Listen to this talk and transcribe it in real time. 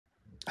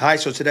Hi,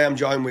 so today I'm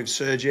joined with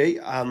Sergey,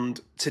 and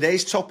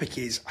today's topic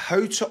is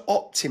how to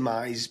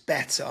optimize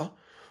better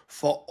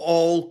for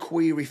all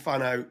query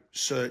fan out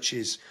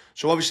searches.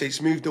 So obviously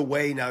it's moved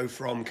away now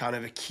from kind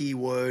of a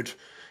keyword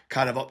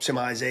kind of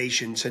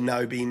optimization to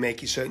now being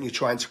making certain you're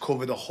trying to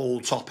cover the whole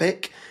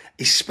topic,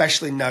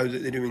 especially now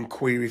that they're doing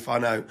query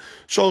fan out.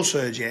 So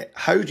Sergey,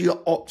 how do you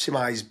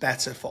optimize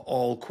better for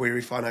all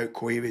query fan out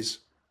queries?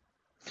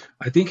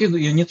 I think you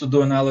need to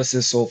do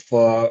analysis of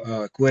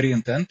query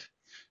intent,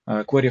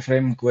 query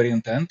frame and query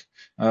intent.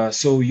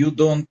 So you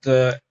don't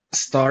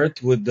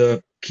start with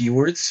the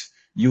keywords.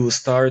 You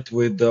start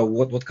with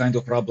what kind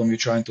of problem you're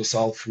trying to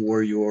solve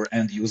for your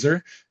end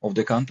user of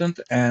the content,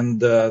 and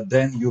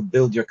then you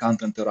build your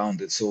content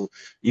around it. So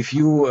if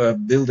you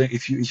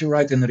if you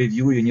write in a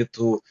review, you need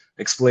to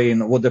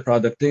explain what the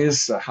product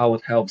is, how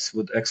it helps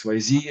with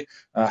XYZ,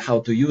 how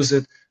to use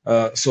it.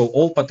 So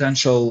all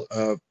potential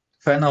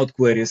fan out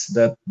queries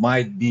that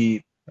might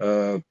be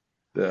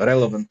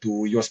relevant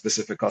to your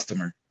specific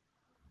customer.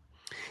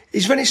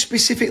 Is there any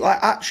specific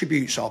like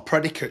attributes or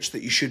predicates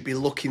that you should be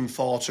looking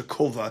for to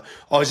cover,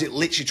 or is it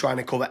literally trying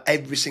to cover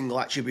every single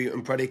attribute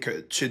and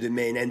predicate to the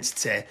main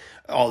entity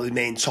or the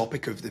main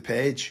topic of the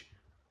page?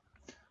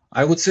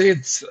 I would say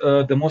it's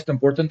the most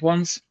important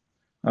ones.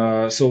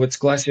 So it's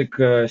classic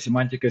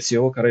semantic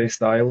SEO career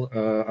style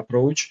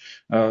approach.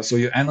 So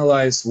you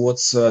analyze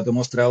what's the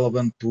most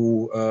relevant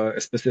to a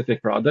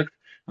specific product.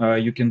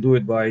 You can do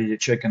it by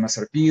checking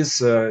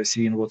SRPs,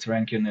 seeing what's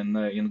ranking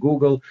in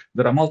Google.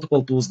 There are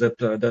multiple tools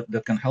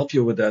that can help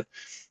you with that.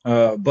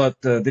 But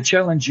the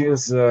challenge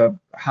is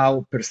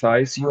how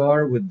precise you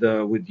are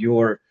with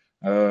your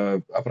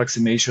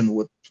approximation,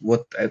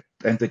 what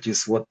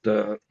entities, what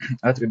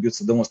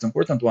attributes are the most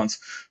important ones.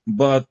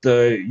 But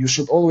you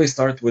should always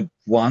start with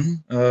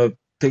one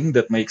thing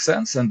that makes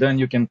sense, and then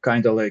you can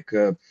kind of like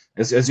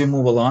as you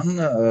move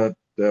along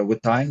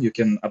with time, you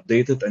can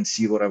update it and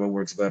see whatever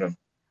works better.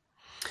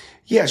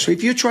 Yeah, so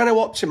if you're trying to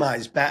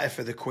optimize better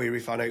for the query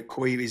fan out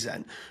queries,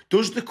 then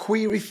does the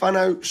query fan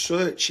out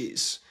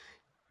searches,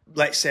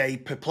 let's say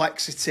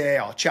Perplexity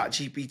or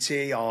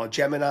ChatGPT or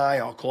Gemini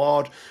or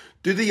Claude,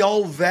 do they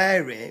all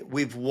vary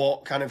with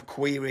what kind of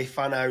query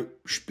fan out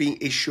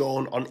is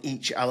shown on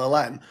each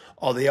LLM,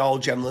 or are they all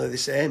generally the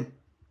same?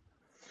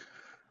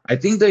 I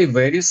think they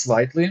vary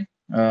slightly.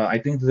 I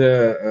think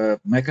the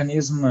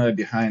mechanism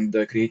behind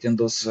creating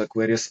those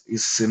queries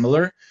is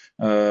similar,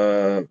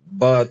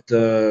 but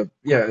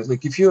yeah,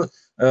 like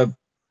uh,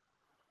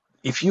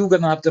 if you're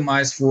gonna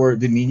optimize for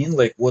the meaning,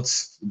 like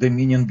what's the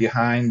meaning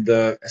behind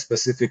a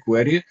specific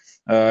query,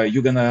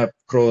 you're gonna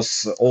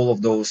cross all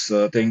of those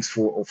things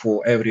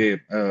for every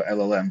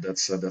LLM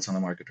that's on the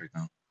market right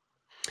now.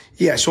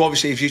 Yeah, so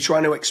obviously, if you're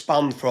trying to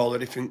expand for all the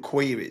different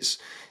queries,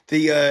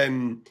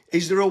 the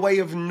is there a way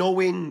of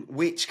knowing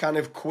which kind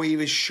of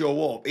queries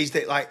show up? Is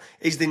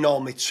there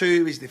normally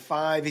two? Is there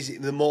five? Is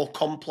it the more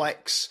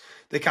complex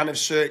the kind of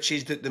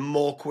searches that the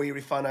more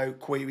query fan out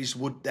queries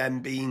would then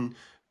being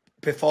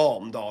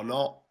performed or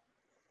not?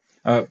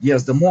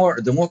 Yes, the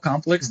more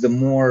complex, the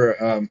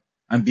more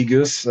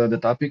ambiguous the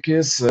topic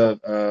is,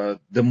 the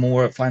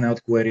more fan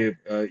out query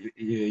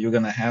you're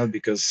gonna have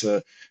because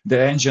the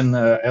engine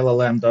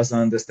LLM doesn't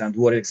understand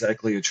what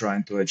exactly you're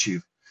trying to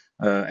achieve.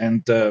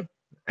 And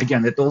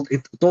again, it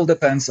all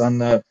depends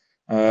on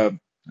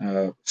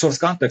source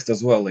context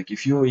as well. Like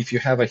if you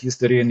have a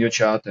history in your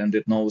chat and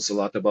it knows a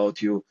lot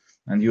about you,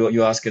 and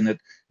you're asking it,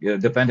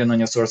 depending on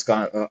your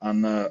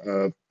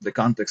the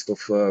context of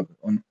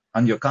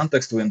on your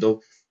context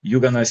window, you're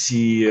gonna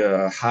see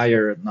a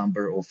higher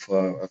number of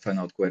fan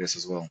out queries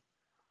as well.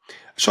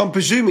 So I'm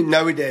presuming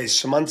nowadays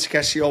semantic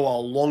SEO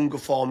or longer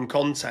form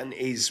content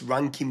is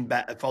ranking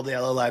better for the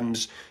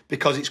LLMs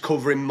because it's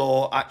covering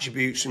more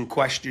attributes and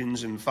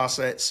questions and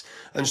facets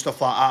and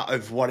stuff like that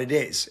of what it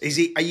is.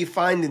 Are you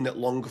finding that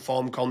longer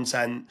form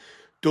content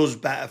does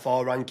better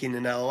for ranking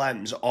in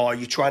LLMs, or are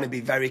you trying to be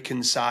very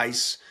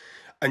concise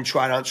and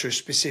try and answer a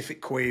specific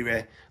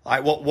query?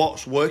 Like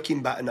what's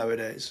working better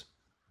nowadays?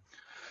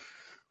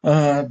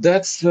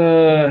 That's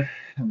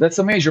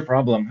a major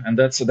problem, and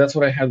that's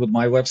what I had with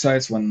my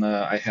websites when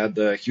I had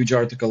huge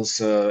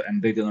articles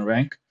and they didn't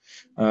rank.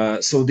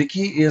 So the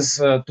key is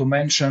to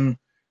mention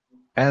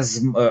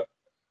as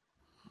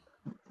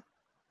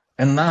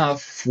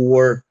enough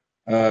for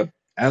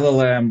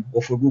LLM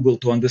or for Google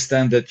to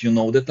understand that you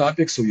know the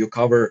topic, so you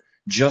cover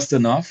just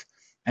enough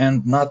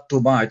and not too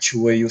much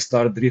where you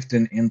start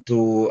drifting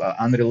into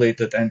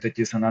unrelated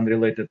entities and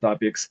unrelated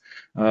topics.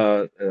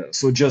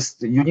 So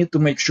just you need to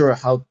make sure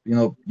how,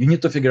 you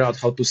need to figure out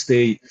how to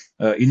stay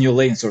in your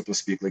lane, so to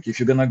speak. Like if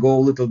you're gonna go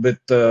a little bit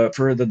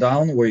further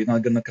down where you're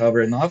not gonna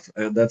cover enough,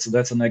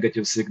 that's a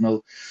negative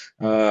signal.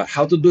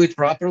 How to do it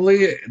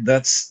properly?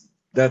 That's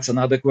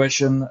another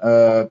question.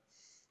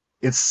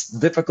 It's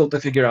difficult to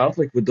figure out.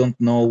 Like we don't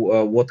know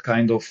what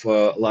kind of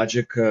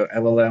logic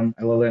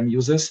LLM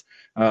uses.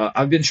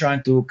 I've been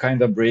trying to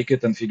kind of break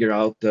it and figure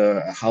out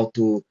how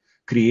to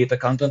create a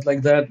content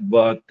like that,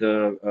 but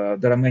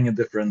there are many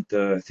different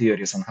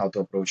theories on how to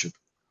approach it.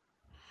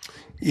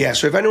 Yeah,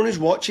 so if anyone is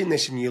watching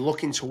this and you're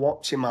looking to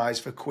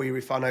optimize for query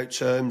fan out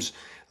terms,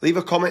 leave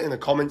a comment in the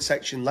comment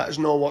section. Let us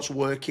know what's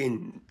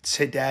working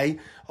today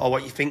or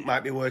what you think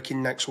might be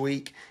working next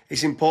week.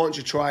 It's important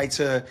to try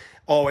to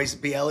always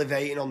be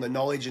elevating on the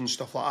knowledge and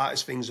stuff like that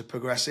as things are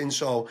progressing.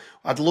 So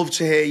I'd love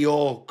to hear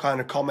your kind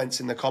of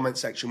comments in the comment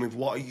section with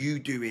what are you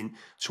doing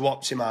to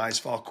optimize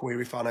for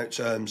query fan out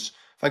terms.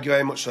 Thank you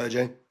very much,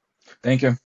 Sergey. Thank you.